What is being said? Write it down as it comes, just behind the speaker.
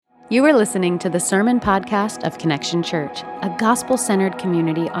You are listening to the Sermon Podcast of Connection Church, a gospel-centered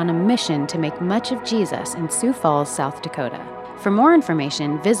community on a mission to make much of Jesus in Sioux Falls, South Dakota. For more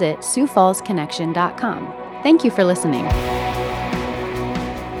information, visit SiouxFallsConnection.com. Thank you for listening.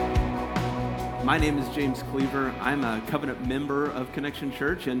 My name is James Cleaver. I'm a covenant member of Connection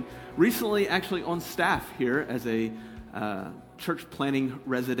Church and recently actually on staff here as a church planning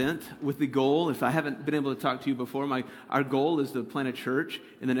resident with the goal, if I haven't been able to talk to you before, our goal is to plant a church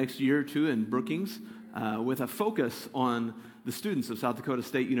in the next year or two in Brookings with a focus on the students of South Dakota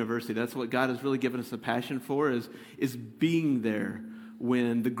State University. That's what God has really given us a passion for, is being there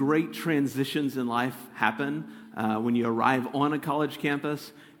when the great transitions in life happen, when you arrive on a college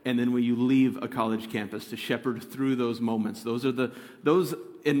campus and then when you leave a college campus, to shepherd through those moments. Those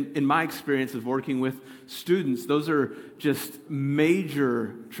in my experience of working with students, those are just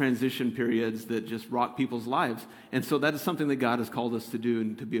major transition periods that just rock people's lives. And so that is something that God has called us to do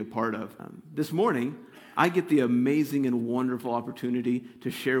and to be a part of. This morning, I get the amazing and wonderful opportunity to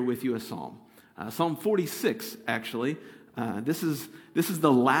share with you a psalm. Psalm 46, actually. This is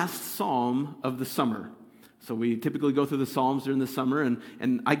the last psalm of the summer. So we typically go through the Psalms during the summer,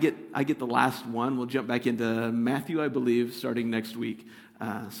 and I get the last one. We'll jump back into Matthew, I believe, starting next week.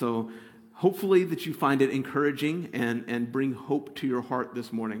 So hopefully that you find it encouraging and bring hope to your heart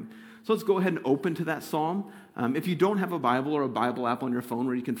this morning. So let's go ahead and open to that psalm. If you don't have a Bible or a Bible app on your phone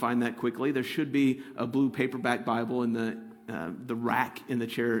where you can find that quickly, there should be a blue paperback Bible in the rack in the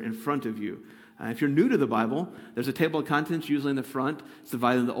chair in front of you. If you're new to the Bible, there's a table of contents usually in the front. It's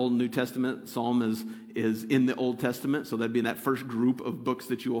divided into the Old and New Testament. Psalm is in the Old Testament, so that'd be in that first group of books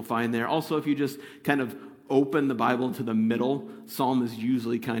that you will find there. Also, if you just kind of open the Bible to the middle, Psalm is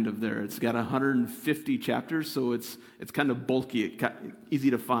usually kind of there. It's got 150 chapters, so it's kind of bulky, easy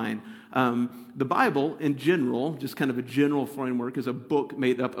to find. The Bible, in general, just kind of a general framework, is a book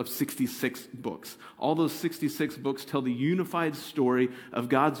made up of 66 books. All those 66 books tell the unified story of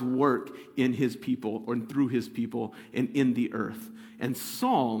God's work in His people, or through His people, and in the earth. And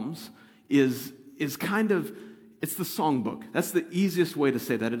Psalms is kind of, it's the songbook. That's the easiest way to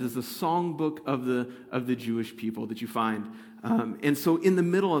say that. It is the songbook of the Jewish people that you find. And so in the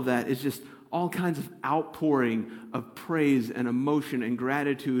middle of that is just all kinds of outpouring of praise and emotion and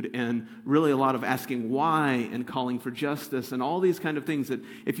gratitude, and really a lot of asking why and calling for justice and all these kind of things that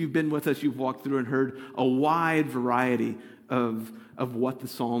if you've been with us, you've walked through and heard a wide variety of what the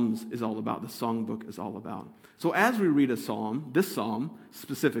Psalms is all about, the songbook is all about. So as we read a psalm, this psalm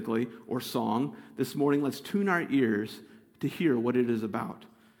specifically, or song, this morning, let's tune our ears to hear what it is about.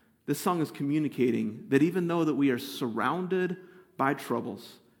 This song is communicating that even though that we are surrounded by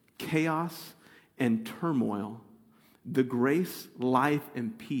troubles, chaos, and turmoil, the grace, life,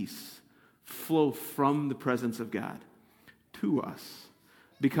 and peace flow from the presence of God to us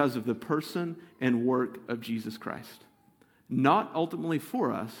because of the person and work of Jesus Christ. Not ultimately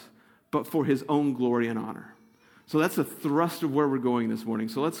for us, but for His own glory and honor. So that's the thrust of where we're going this morning.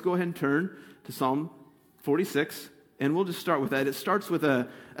 So let's go ahead and turn to Psalm 46, and we'll just start with that. It starts with a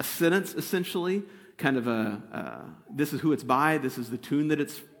sentence, essentially, kind of this is who it's by, this is the tune that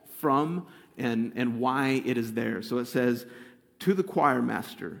it's from, and why it is there. So it says, to the choir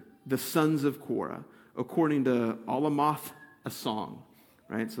master, the sons of Korah, according to Alamoth, a song.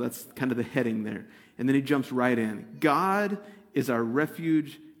 Right? So that's kind of the heading there. And then he jumps right in. God is our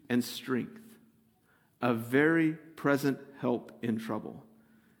refuge and strength, a very present help in trouble.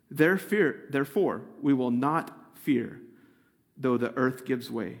 Therefore, we will not fear, though the earth gives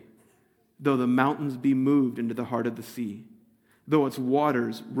way, though the mountains be moved into the heart of the sea, though its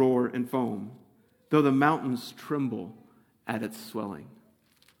waters roar and foam, though the mountains tremble at its swelling.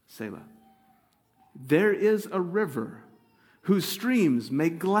 Selah. There is a river whose streams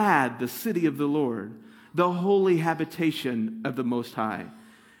make glad the city of the Lord, the holy habitation of the Most High.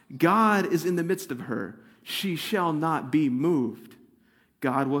 God is in the midst of her. She shall not be moved.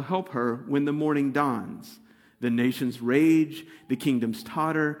 God will help her when the morning dawns. The nations rage, the kingdoms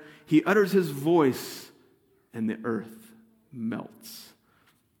totter. He utters His voice, and the earth melts.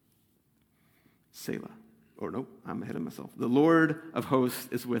 Selah. Or no, I'm ahead of myself. The Lord of hosts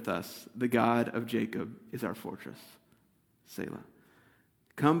is with us. The God of Jacob is our fortress. Selah.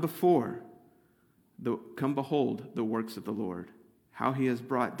 Come behold the works of the Lord, how He has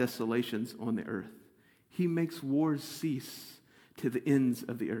brought desolations on the earth. He makes wars cease to the ends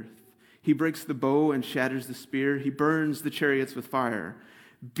of the earth. He breaks the bow and shatters the spear. He burns the chariots with fire.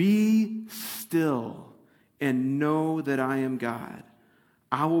 Be still and know that I am God.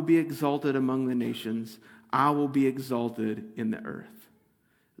 I will be exalted among the nations. I will be exalted in the earth.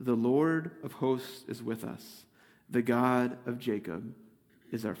 The Lord of hosts is with us. The God of Jacob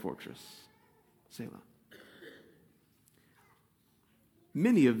is our fortress. Selah.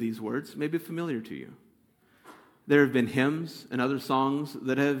 Many of these words may be familiar to you. There have been hymns and other songs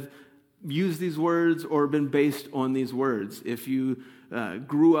that have used these words or been based on these words. If you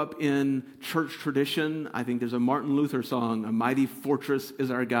grew up in church tradition, I think there's a Martin Luther song, "A Mighty Fortress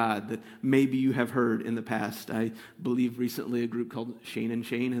is Our God," that maybe you have heard in the past. I believe recently a group called Shane and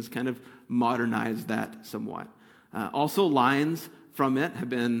Shane has kind of modernized that somewhat. Also, lines from it have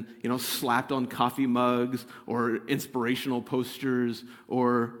been, slapped on coffee mugs or inspirational posters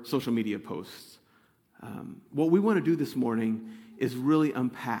or social media posts. What we want to do this morning is really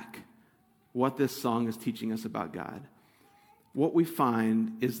unpack what this song is teaching us about God. What we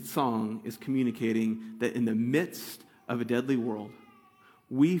find is the song is communicating that in the midst of a deadly world,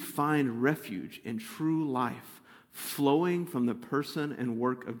 we find refuge in true life flowing from the person and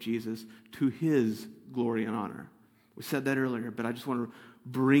work of Jesus to his glory and honor. We said that earlier, but I just want to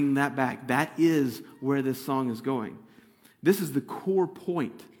bring that back. That is where this song is going. This is the core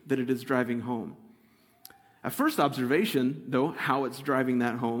point that it is driving home. At first observation, though, how it's driving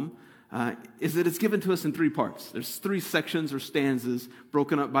that home is that it's given to us in three parts. There's three sections or stanzas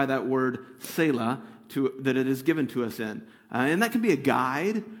broken up by that word Selah that it is given to us in. And that can be a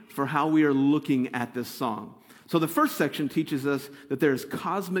guide for how we are looking at this song. So the first section teaches us that there is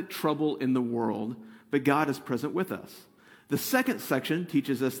cosmic trouble in the world, but God is present with us. The second section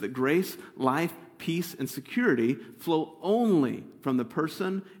teaches us that grace, life, peace, and security flow only from the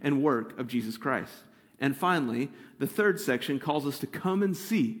person and work of Jesus Christ. And finally, the third section calls us to come and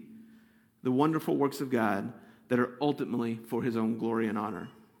see the wonderful works of God that are ultimately for his own glory and honor.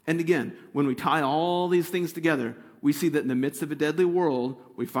 And again, when we tie all these things together, we see that in the midst of a deadly world,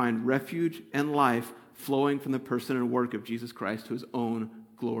 we find refuge and life flowing from the person and work of Jesus Christ to his own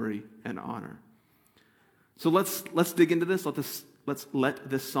glory and honor. So let's dig into this. Let's let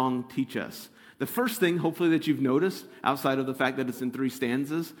this song teach us. The first thing, hopefully, that you've noticed, outside of the fact that it's in three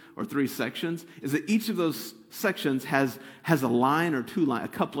stanzas or three sections, is that each of those sections has a line or a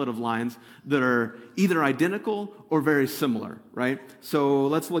couplet of lines that are either identical or very similar, right? So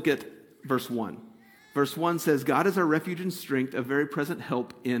let's look at verse 1. Verse 1 says, "God is our refuge and strength, a very present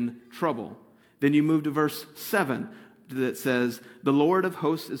help in trouble." Then you move to verse 7 that says, "The Lord of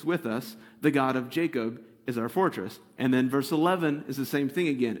hosts is with us, the God of Jacob is our fortress." And then verse 11 is the same thing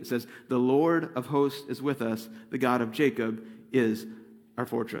again. It says, "The Lord of hosts is with us, the God of Jacob is our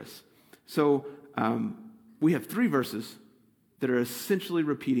fortress." So we have three verses that are essentially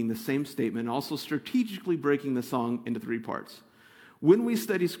repeating the same statement, also strategically breaking the song into three parts. When we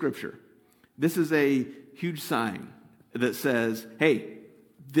study Scripture, this is a huge sign that says, hey,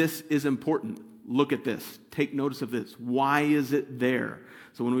 this is important. Look at this. Take notice of this. Why is it there?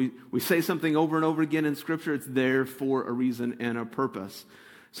 So when we say something over and over again in Scripture, it's there for a reason and a purpose.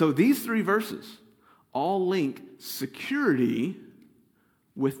 So these three verses all link security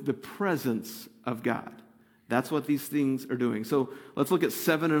with the presence of God. That's what these things are doing. So let's look at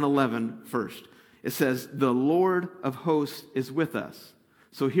 7 and 11 first. It says, "The Lord of hosts is with us."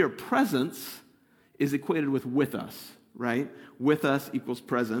 So here, presence is equated with us, right? With us equals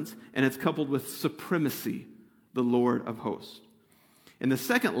presence, and it's coupled with supremacy, the Lord of hosts. In the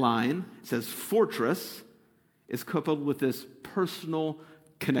second line, it says fortress is coupled with this personal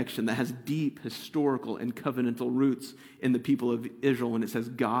connection that has deep historical and covenantal roots in the people of Israel. When it says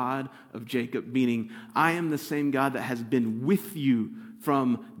God of Jacob, meaning I am the same God that has been with you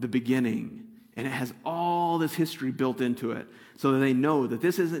from the beginning. And it has all this history built into it so that they know that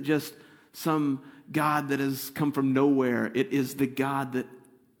this isn't just some God that has come from nowhere. It is the God that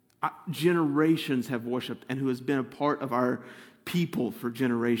generations have worshipped and who has been a part of our people for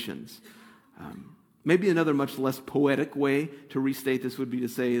generations. Maybe another much less poetic way to restate this would be to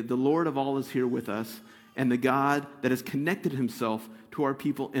say, the Lord of all is here with us, and the God that has connected himself to our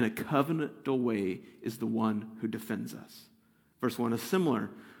people in a covenantal way is the one who defends us. Verse 1 is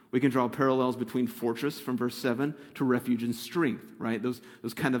similar. We can draw parallels between fortress from verse 7 to refuge and strength, right? Those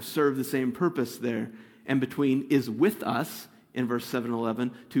kind of serve the same purpose there. And between is with us in verse 7 and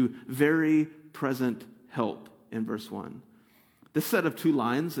 11 to very present help in verse 1. This set of two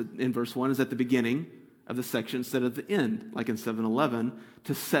lines in verse 1 is at the beginning of the section instead of the end, like in 7:11,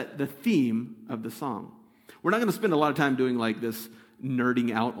 to set the theme of the song. We're not going to spend a lot of time doing like this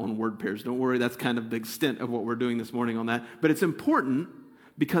nerding out on word pairs. Don't worry, that's kind of the extent of what we're doing this morning on that. But it's important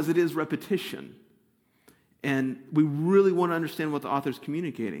because it is repetition. And we really want to understand what the author's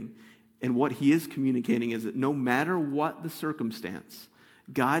communicating. And what he is communicating is that no matter what the circumstance,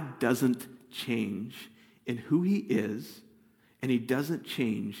 God doesn't change in who he is, and he doesn't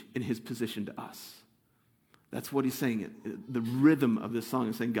change in his position to us. That's what he's saying. The rhythm of this song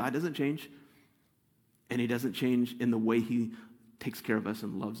is saying God doesn't change, and he doesn't change in the way he takes care of us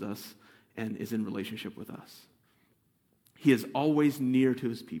and loves us and is in relationship with us. He is always near to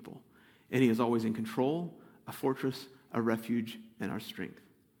his people, and he is always in control, a fortress, a refuge, and our strength.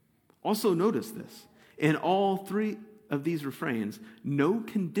 Also notice this. In all three of these refrains, no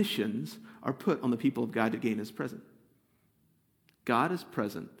conditions are put on the people of God to gain his presence. God is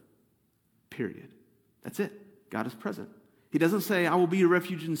present, period. That's it. God is present. He doesn't say, I will be your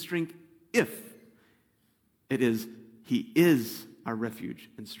refuge and strength if. It is, he is our refuge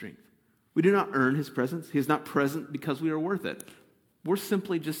and strength. We do not earn his presence. He is not present because we are worth it. We're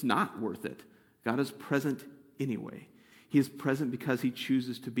simply just not worth it. God is present anyway. He is present because he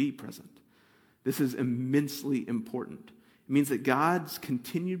chooses to be present. This is immensely important. It means that God's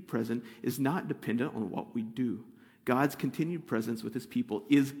continued presence is not dependent on what we do. God's continued presence with his people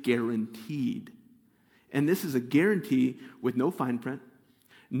is guaranteed. And this is a guarantee with no fine print,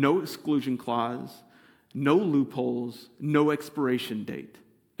 no exclusion clause, no loopholes, no expiration date.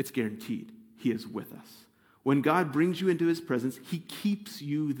 It's guaranteed. He is with us. When God brings you into his presence, he keeps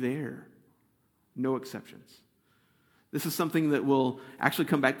you there. No exceptions. This is something that we'll actually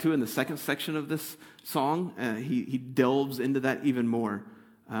come back to in the second section of this song. He delves into that even more.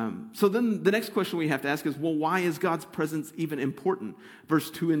 So then the next question we have to ask is, well, why is God's presence even important? Verse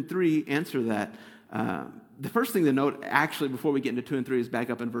 2 and 3 answer that. The first thing to note, actually, before we get into 2 and 3, is back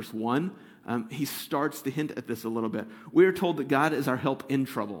up in verse 1. He starts to hint at this a little bit. We are told that God is our help in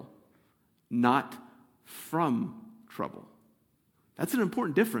trouble, not from trouble. That's an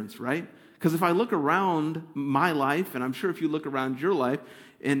important difference, right? Because if I look around my life, and I'm sure if you look around your life,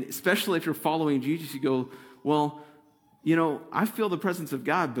 and especially if you're following Jesus, you go, well, I feel the presence of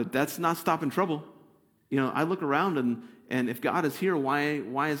God, but that's not stopping trouble. I look around, and if God is here,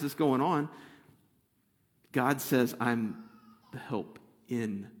 why is this going on? God says, I'm the help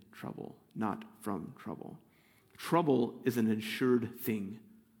in trouble, not from trouble. Trouble is an insured thing.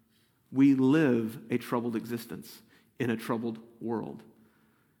 We live a troubled existence in a troubled world.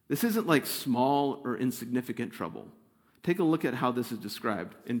 This isn't like small or insignificant trouble. Take a look at how this is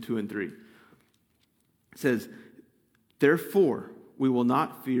described in 2 and 3. It says, therefore, we will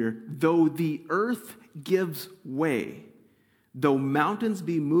not fear, though the earth gives way, though mountains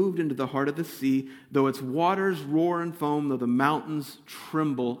be moved into the heart of the sea, though its waters roar and foam, though the mountains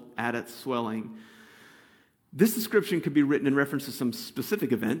tremble at its swelling. This description could be written in reference to some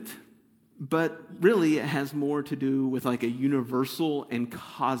specific event, but really it has more to do with like a universal and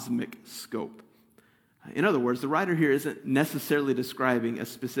cosmic scope. In other words, the writer here isn't necessarily describing a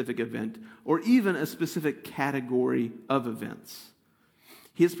specific event or even a specific category of events.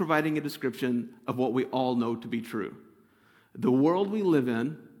 He is providing a description of what we all know to be true. The world we live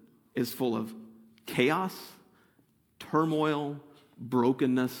in is full of chaos, turmoil,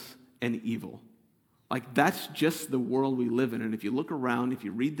 brokenness, and evil. Like, that's just the world we live in. And if you look around, if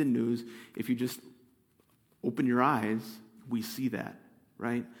you read the news, if you just open your eyes, we see that,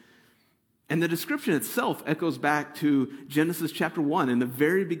 right? And the description itself echoes back to Genesis chapter 1. In the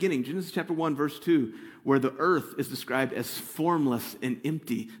very beginning, Genesis chapter 1, verse 2, where the earth is described as formless and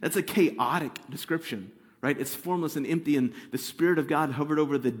empty. That's a chaotic description, right? It's formless and empty, and the Spirit of God hovered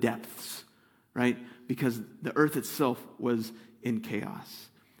over the depths, right? Because the earth itself was in chaos.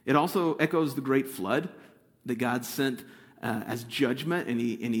 It also echoes the great flood that God sent as judgment, and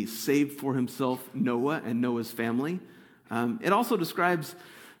he saved for himself Noah and Noah's family. It also describes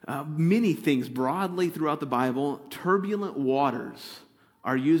many things broadly throughout the Bible. Turbulent waters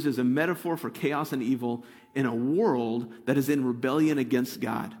are used as a metaphor for chaos and evil in a world that is in rebellion against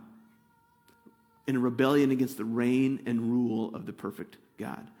God, in rebellion against the reign and rule of the perfect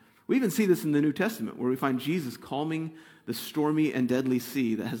God. We even see this in the New Testament, where we find Jesus calming the stormy and deadly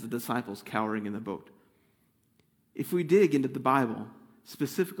sea that has the disciples cowering in the boat. If we dig into the Bible,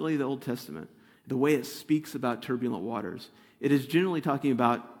 specifically the Old Testament, the way it speaks about turbulent waters, it is generally talking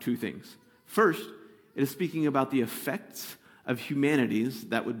about two things. First, it is speaking about the effects of humanity's,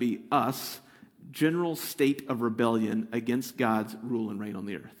 that would be us, general state of rebellion against God's rule and reign on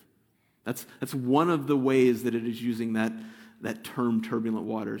the earth. That's one of the ways that it is using that term, turbulent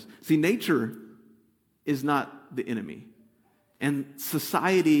waters. See, nature is not the enemy. And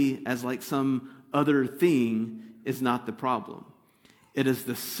society as like some other thing is not the problem. It is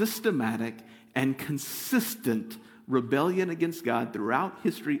the systematic and consistent rebellion against God throughout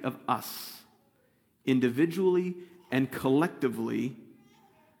history of us, individually and collectively.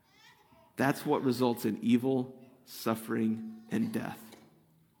 That's what results in evil, suffering, and death.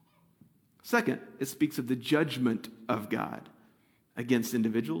 Second, it speaks of the judgment of God against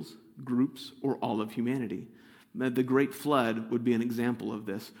individuals, groups, or all of humanity. The great flood would be an example of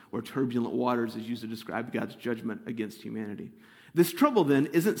this, where turbulent waters is used to describe God's judgment against humanity. This trouble, then,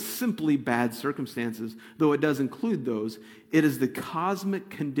 isn't simply bad circumstances, though it does include those. It is the cosmic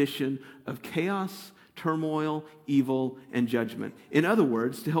condition of chaos, turmoil, evil, and judgment. In other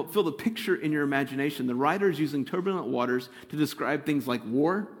words, to help fill the picture in your imagination, the writer is using turbulent waters to describe things like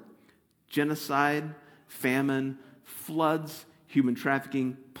war, genocide, famine, floods, human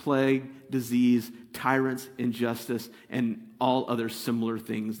trafficking, plague, disease, tyrants, injustice, and all other similar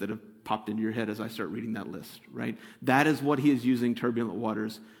things that have popped into your head as I start reading that list, right? That is what he is using turbulent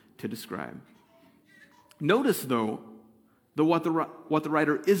waters to describe. Notice, though, what the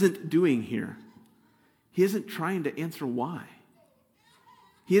writer isn't doing here. He isn't trying to answer why.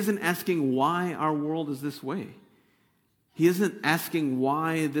 He isn't asking why our world is this way. He isn't asking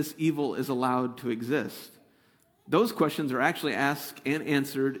why this evil is allowed to exist. Those questions are actually asked and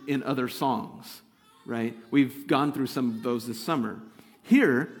answered in other songs, right? We've gone through some of those this summer.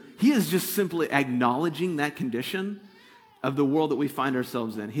 Here, he is just simply acknowledging that condition of the world that we find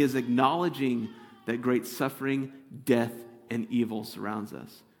ourselves in. He is acknowledging that great suffering, death, and evil surrounds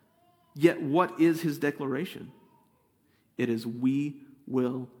us. Yet what is his declaration? It is, we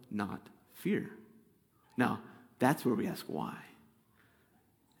will not fear. Now, that's where we ask why.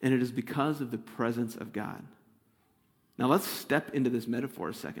 And it is because of the presence of God. Now let's step into this metaphor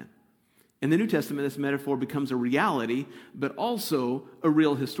a second. In the New Testament, this metaphor becomes a reality, but also a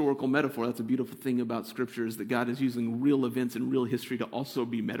real historical metaphor. That's a beautiful thing about Scripture, is that God is using real events and real history to also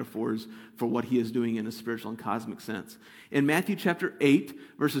be metaphors for what he is doing in a spiritual and cosmic sense. In Matthew chapter 8,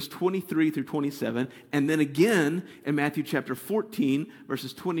 verses 23 through 27, and then again in Matthew chapter 14,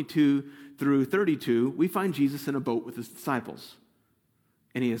 verses 22 through 32, we find Jesus in a boat with his disciples.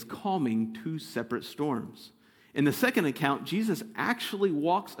 And he is calming two separate storms. In the second account, Jesus actually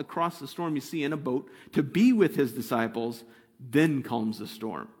walks across the storm you see in a boat to be with his disciples, then calms the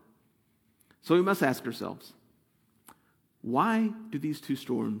storm. So we must ask ourselves, why do these two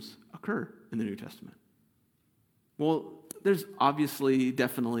storms occur in the New Testament? Well, there's obviously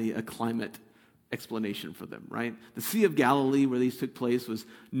definitely a climate explanation for them, right? The Sea of Galilee, where these took place, was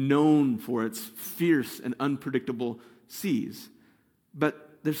known for its fierce and unpredictable seas. But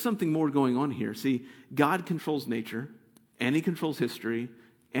there's something more going on here. See, God controls nature, and he controls history,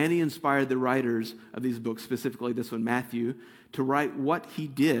 and he inspired the writers of these books, specifically this one, Matthew, to write what he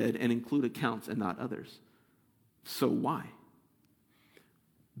did and include accounts and not others. So why?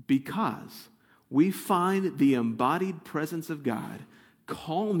 Because we find the embodied presence of God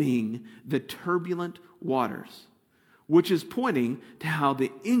calming the turbulent waters, which is pointing to how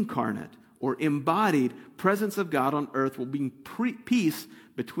the incarnate or embodied presence of God on earth will bring peace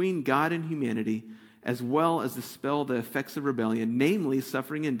between God and humanity, as well as dispel the effects of rebellion, namely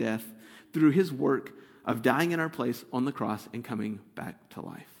suffering and death, through his work of dying in our place on the cross and coming back to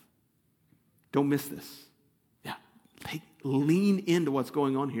life. Don't miss this. Yeah, lean into what's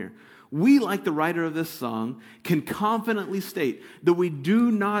going on here. We, like the writer of this song, can confidently state that we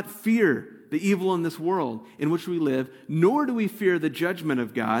do not fear the evil in this world in which we live, nor do we fear the judgment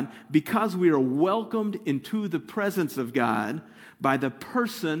of God, because we are welcomed into the presence of God by the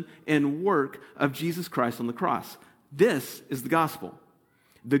person and work of Jesus Christ on the cross. This is the gospel.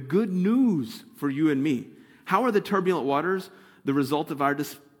 The good news for you and me. How are the turbulent waters, the result of our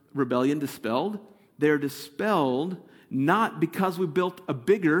rebellion, dispelled? They are dispelled not because we built a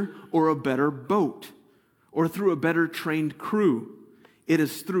bigger or a better boat or through a better trained crew. It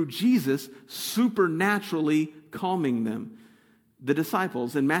is through Jesus supernaturally calming them. The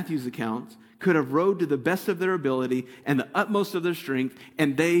disciples, in Matthew's account, could have rowed to the best of their ability and the utmost of their strength,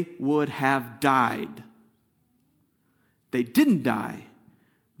 and they would have died. They didn't die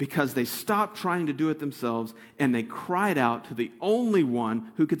because they stopped trying to do it themselves, and they cried out to the only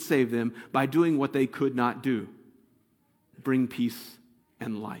one who could save them by doing what they could not do: bring peace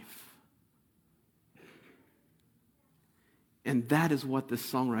and life. And that is what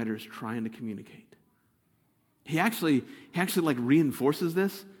this songwriter is trying to communicate. He actually reinforces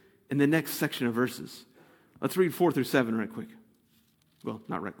this in the next section of verses. Let's read 4 through 7 right quick. Well,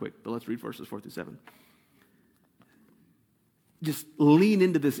 not right quick, but let's read verses 4 through 7. Just lean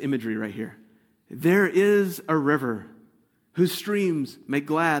into this imagery right here. There is a river whose streams make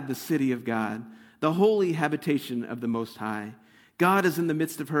glad the city of God, the holy habitation of the Most High. God is in the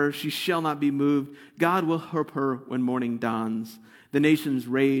midst of her. She shall not be moved. God will help her when morning dawns. The nations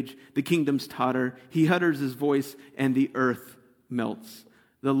rage. The kingdoms totter. He utters his voice, and the earth melts.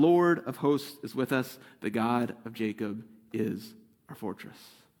 The Lord of hosts is with us. The God of Jacob is our fortress.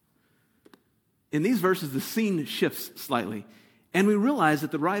 In these verses, the scene shifts slightly. And we realize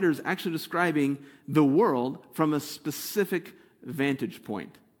that the writer is actually describing the world from a specific vantage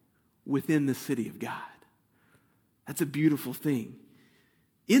point within the city of God. That's a beautiful thing.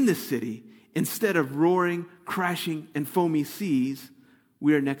 In this city, instead of roaring, crashing, and foamy seas,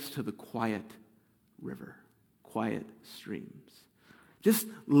 we are next to the quiet river, quiet streams. Just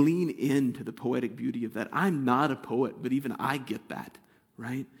lean into the poetic beauty of that. I'm not a poet, but even I get that,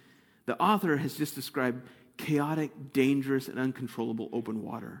 right? The author has just described chaotic, dangerous, and uncontrollable open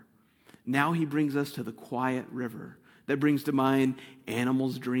water. Now he brings us to the quiet river. That brings to mind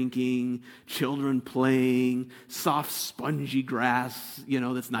animals drinking, children playing, soft, spongy grass,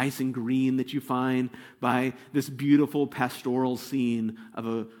 that's nice and green that you find by this beautiful pastoral scene of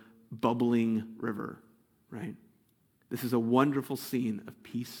a bubbling river, right? This is a wonderful scene of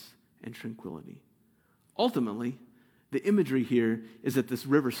peace and tranquility. Ultimately, the imagery here is that this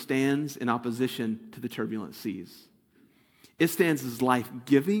river stands in opposition to the turbulent seas. It stands as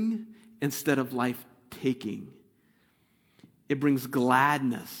life-giving instead of life-taking. It brings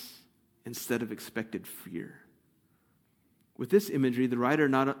gladness instead of expected fear. With this imagery, the writer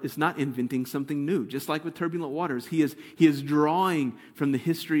is not inventing something new. Just like with turbulent waters, he is drawing from the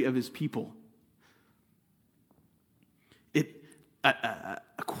history of his people. A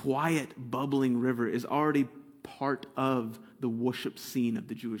quiet, bubbling river is already part of the worship scene of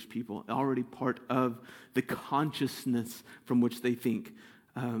the Jewish people, already part of the consciousness from which they think.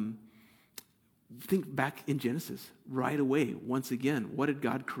 Think back in Genesis, right away, once again, what did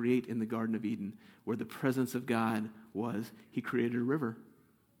God create in the Garden of Eden? Where the presence of God was, he created a river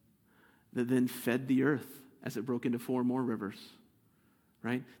that then fed the earth as it broke into 4 more rivers,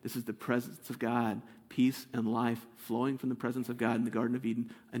 right? This is the presence of God, peace and life flowing from the presence of God in the Garden of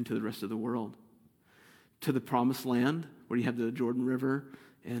Eden into the rest of the world. To the promised land, where you have the Jordan River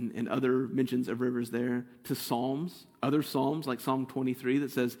and other mentions of rivers there, to Psalms, other Psalms like Psalm 23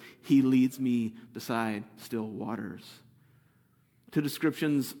 that says, he leads me beside still waters. To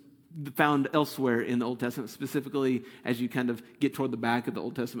descriptions found elsewhere in the Old Testament, specifically as you kind of get toward the back of the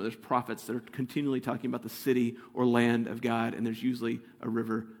Old Testament, there's prophets that are continually talking about the city or land of God, and there's usually a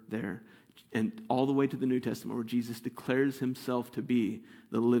river there. And all the way to the New Testament where Jesus declares himself to be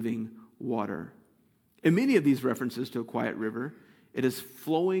the living water. In many of these references to a quiet river, it is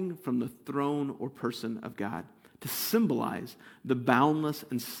flowing from the throne or person of God to symbolize the boundless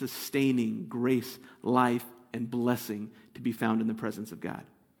and sustaining grace, life, and blessing to be found in the presence of God.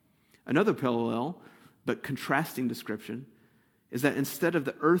 Another parallel, but contrasting description, is that instead of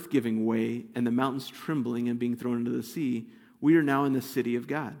the earth giving way and the mountains trembling and being thrown into the sea, we are now in the city of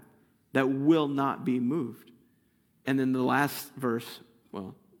God that will not be moved. And then the last verse,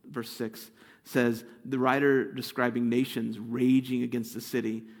 verse 6, says the writer describing nations raging against the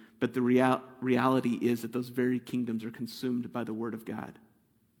city, but the reality is that those very kingdoms are consumed by the word of God.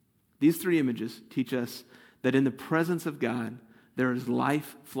 These 3 images teach us that in the presence of God, there is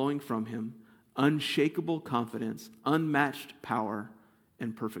life flowing from him, unshakable confidence, unmatched power,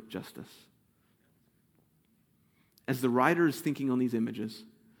 and perfect justice. As the writer is thinking on these images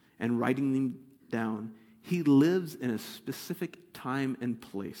and writing them down, he lives in a specific time and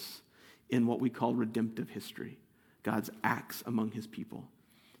place in what we call redemptive history, God's acts among his people.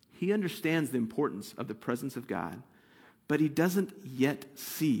 He understands the importance of the presence of God, but he doesn't yet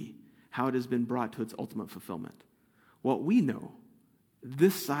see how it has been brought to its ultimate fulfillment. What we know,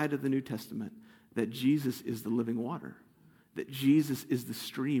 this side of the New Testament, that Jesus is the living water, that Jesus is the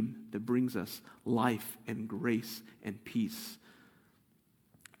stream that brings us life and grace and peace.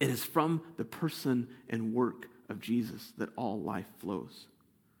 It is from the person and work of Jesus that all life flows.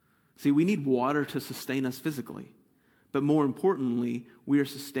 See, we need water to sustain us physically, but more importantly, we are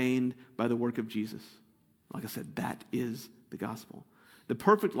sustained by the work of Jesus. Like I said, that is the gospel. The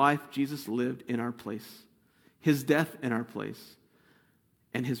perfect life Jesus lived in our place, his death in our place,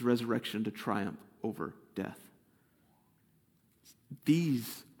 and his resurrection to triumph over death.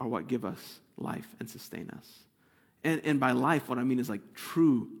 These are what give us life and sustain us. And by life, what I mean is like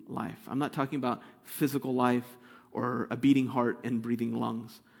true life. I'm not talking about physical life or a beating heart and breathing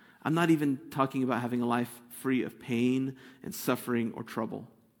lungs. I'm not even talking about having a life free of pain and suffering or trouble.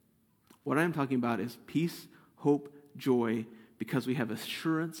 What I'm talking about is peace, hope, joy, because we have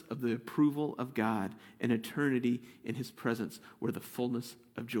assurance of the approval of God and eternity in his presence where the fullness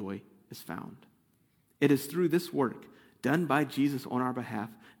of joy is found. It is through this work done by Jesus on our behalf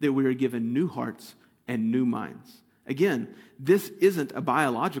that we are given new hearts and new minds. Again, this isn't a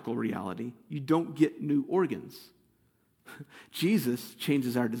biological reality. You don't get new organs. Jesus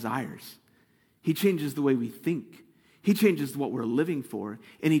changes our desires. He changes the way we think. He changes what we're living for,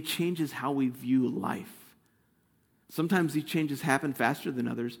 and he changes how we view life. Sometimes these changes happen faster than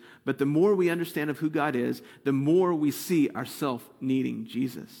others, but the more we understand of who God is, the more we see ourselves needing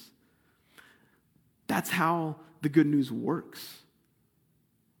Jesus. That's how the good news works.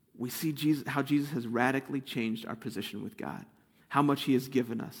 We see how Jesus has radically changed our position with God, how much he has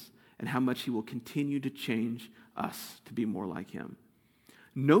given us, and how much he will continue to change us to be more like him.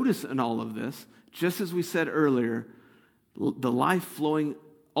 Notice in all of this, just as we said earlier, the life flowing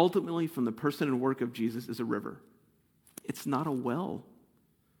ultimately from the person and work of Jesus is a river. It's not a well.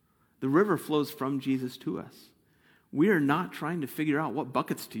 The river flows from Jesus to us. We are not trying to figure out what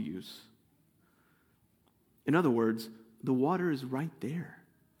buckets to use. In other words, the water is right there.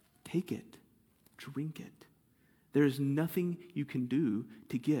 Take it. Drink it. There is nothing you can do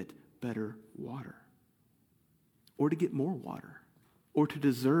to get better water, or to get more water, or to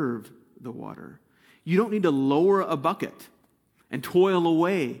deserve the water. You don't need to lower a bucket and toil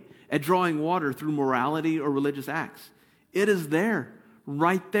away at drawing water through morality or religious acts. It is there,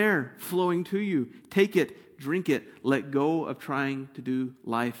 right there, flowing to you. Take it, drink it, let go of trying to do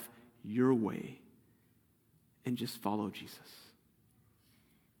life your way, and just follow Jesus.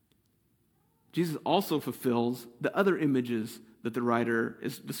 Jesus also fulfills the other images that the writer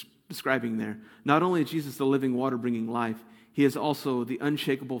is describing there. Not only is Jesus the living water bringing life, he is also the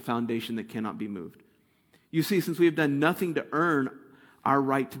unshakable foundation that cannot be moved. You see, since we have done nothing to earn our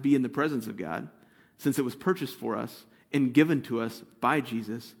right to be in the presence of God, since it was purchased for us and given to us by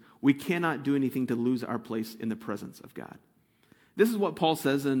Jesus, we cannot do anything to lose our place in the presence of God. This is what Paul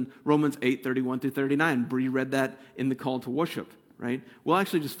says in Romans 8:31-39. Bree read that in the call to worship, right? We'll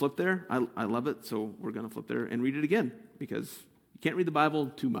actually just flip there. I love it, so we're going to flip there and read it again, because you can't read the Bible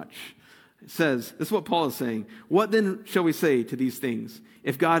too much. It says, this is what Paul is saying. What then shall we say to these things?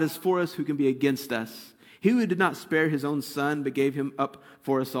 If God is for us, who can be against us? He who did not spare his own son, but gave him up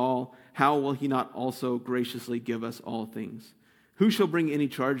for us all, how will he not also graciously give us all things? Who shall bring any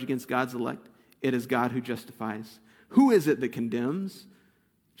charge against God's elect? It is God who justifies. Who is it that condemns?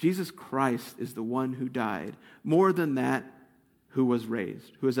 Jesus Christ is the one who died. More than that, who was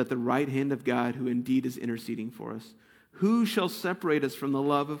raised, who is at the right hand of God, who indeed is interceding for us. Who shall separate us from the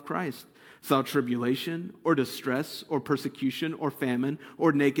love of Christ? Shall tribulation, or distress, or persecution, or famine,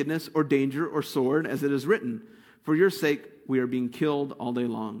 or nakedness, or danger, or sword, as it is written, for your sake we are being killed all day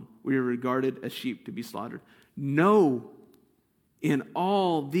long. We are regarded as sheep to be slaughtered. No, in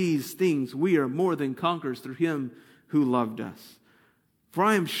all these things we are more than conquerors through him who loved us. For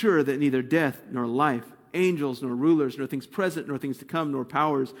I am sure that neither death nor life, angels nor rulers, nor things present, nor things to come, nor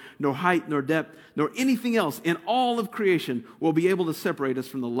powers, nor height, nor depth, nor anything else in all of creation will be able to separate us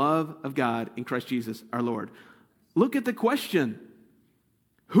from the love of God in Christ Jesus our Lord. Look at the question.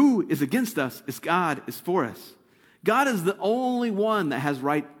 Who is against us if God is for us? God is the only one that has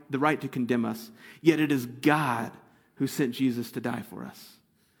the right to condemn us, yet it is God who sent Jesus to die for us.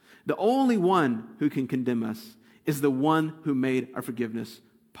 The only one who can condemn us is the one who made our forgiveness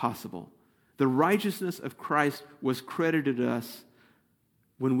possible. The righteousness of Christ was credited to us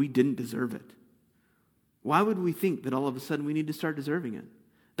when we didn't deserve it. Why would we think that all of a sudden we need to start deserving it?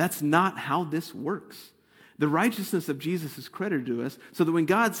 That's not how this works. The righteousness of Jesus is credited to us so that when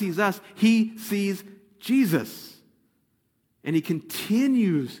God sees us, he sees Jesus. And he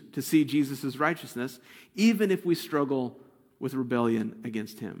continues to see Jesus' righteousness even if we struggle with rebellion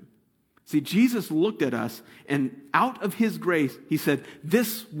against him. See, Jesus looked at us, and out of his grace, he said,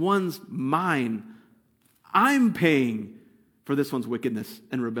 this one's mine. I'm paying for this one's wickedness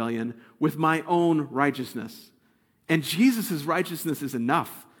and rebellion with my own righteousness. And Jesus' righteousness is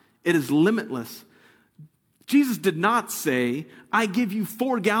enough. It is limitless. Jesus did not say, I give you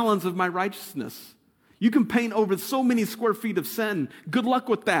 4 gallons of my righteousness. You can paint over so many square feet of sin. Good luck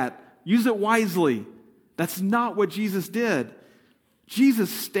with that. Use it wisely. That's not what Jesus did. Jesus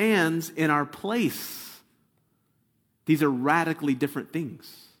stands in our place. These are radically different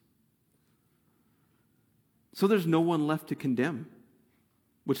things. So there's no one left to condemn,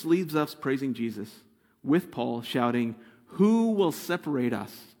 which leaves us praising Jesus with Paul shouting, who will separate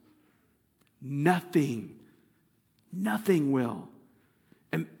us? Nothing. Nothing will.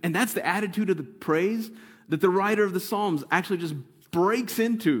 And that's the attitude of the praise that the writer of the Psalms actually just breaks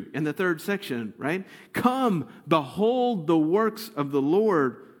into in the 3rd section, right? Come, behold the works of the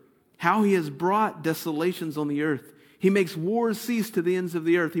Lord, how he has brought desolations on the earth. He makes wars cease to the ends of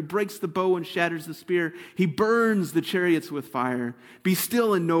the earth. He breaks the bow and shatters the spear. He burns the chariots with fire. Be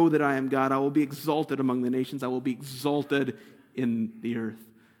still and know that I am God. I will be exalted among the nations. I will be exalted in the earth.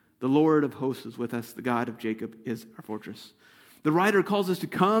 The Lord of hosts is with us. The God of Jacob is our fortress. The writer calls us to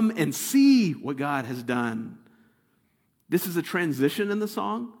come and see what God has done. This is a transition in the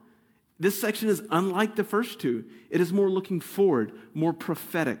song. This section is unlike the first two. It is more looking forward, more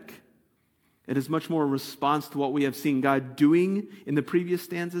prophetic. It is much more a response to what we have seen God doing in the previous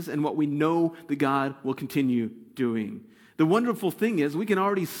stanzas and what we know that God will continue doing. The wonderful thing is we can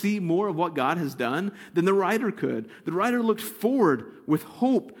already see more of what God has done than the writer could. The writer looked forward with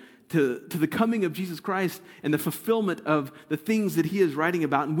hope to the coming of Jesus Christ and the fulfillment of the things that he is writing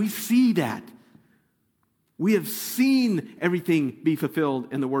about, and we see that. We have seen everything be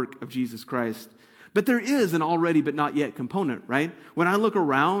fulfilled in the work of Jesus Christ. But there is an already but not yet component, right? When I look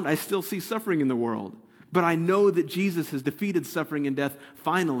around, I still see suffering in the world. But I know that Jesus has defeated suffering and death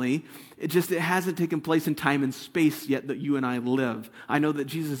finally. It hasn't taken place in time and space yet that you and I live. I know that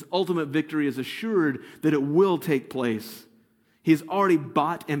Jesus' ultimate victory is assured that it will take place. He has already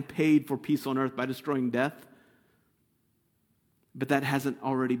bought and paid for peace on earth by destroying death. But that hasn't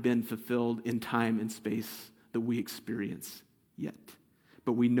already been fulfilled in time and space that we experience yet.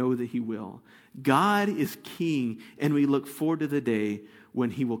 But we know that he will. God is king, and we look forward to the day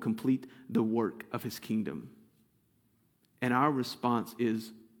when he will complete the work of his kingdom. And our response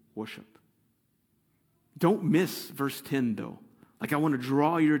is worship. Don't miss verse 10, though. I want to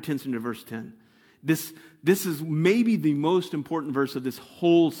draw your attention to verse 10. This is maybe the most important verse of this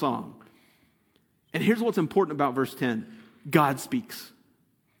whole song. And here's what's important about verse 10. God speaks,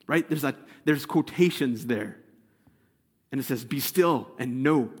 right? There's quotations there. And it says, "Be still and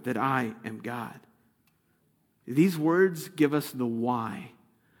know that I am God." These words give us the why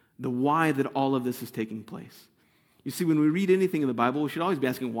that all of this is taking place. You see, when we read anything in the Bible, we should always be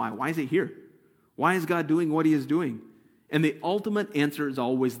asking why. Why is it here? Why is God doing what he is doing? And the ultimate answer is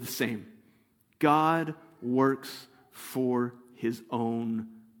always the same. God works for his own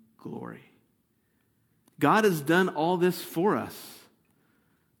glory. God has done all this for us,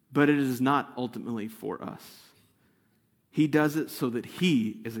 but it is not ultimately for us. He does it so that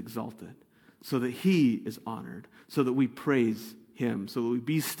he is exalted, so that he is honored, so that we praise him, so that we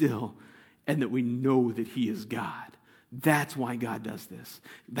be still, and that we know that he is God. That's why God does this.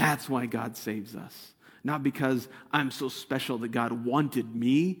 That's why God saves us. Not because I'm so special that God wanted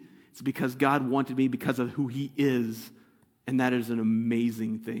me. It's because God wanted me because of who he is, and that is an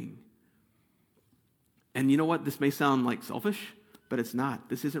amazing thing. And you know what? This may sound like selfish, but it's not.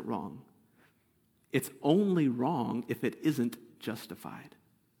 This isn't wrong. It's only wrong if it isn't justified.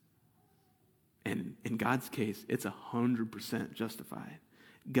 And in God's case, it's 100% justified.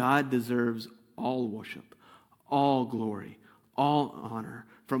 God deserves all worship, all glory, all honor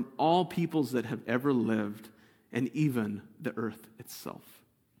from all peoples that have ever lived, and even the earth itself.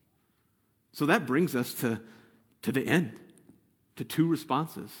 So that brings us to the end, to two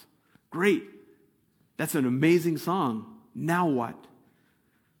responses. Great. That's an amazing song. Now what?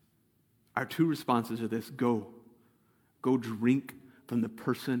 Our two responses are this: go drink from the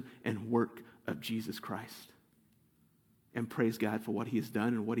person and work of Jesus Christ. And praise God for what he has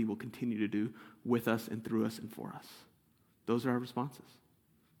done and what he will continue to do with us and through us and for us. Those are our responses.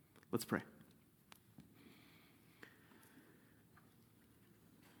 Let's pray.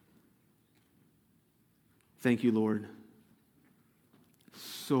 Thank you, Lord,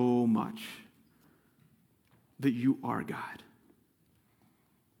 so much that you are God.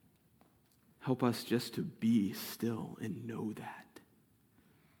 Help us just to be still and know that.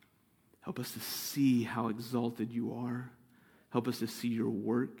 Help us to see how exalted you are. Help us to see your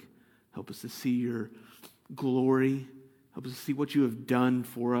work. Help us to see your glory. Help us to see what you have done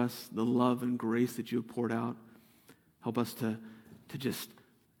for us, the love and grace that you have poured out. Help us to just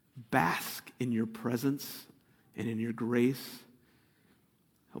bask in your presence and in your grace.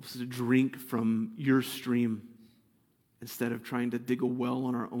 Help us to drink from your stream instead of trying to dig a well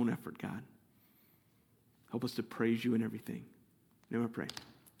on our own effort, God. Help us to praise you in everything. In your name I pray.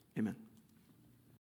 Amen.